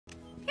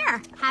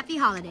Here, happy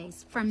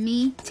holidays. From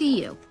me to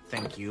you.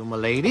 Thank you,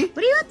 milady.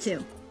 What are you up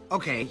to?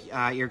 Okay,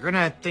 you're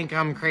gonna think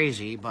I'm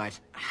crazy, but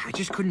I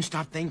just couldn't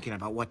stop thinking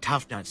about what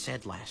Toughnut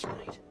said last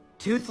night.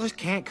 Toothless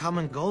can't come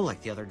and go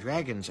like the other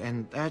dragons,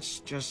 and that's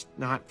just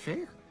not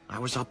fair. I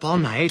was up all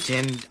night,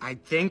 and I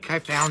think I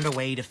found a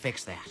way to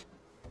fix that.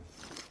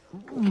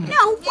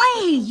 No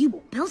way!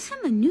 You built him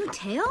a new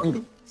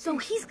tail? So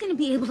he's gonna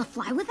be able to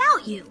fly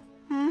without you.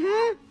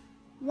 Mm-hmm.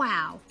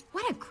 Wow,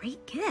 what a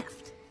great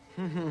gift.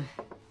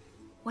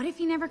 What if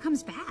he never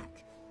comes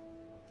back?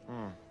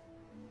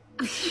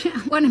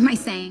 What am I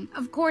saying?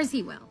 Of course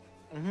he will.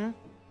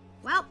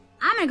 Well,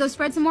 I'm gonna go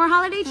spread some more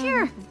holiday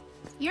cheer.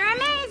 You're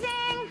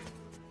amazing!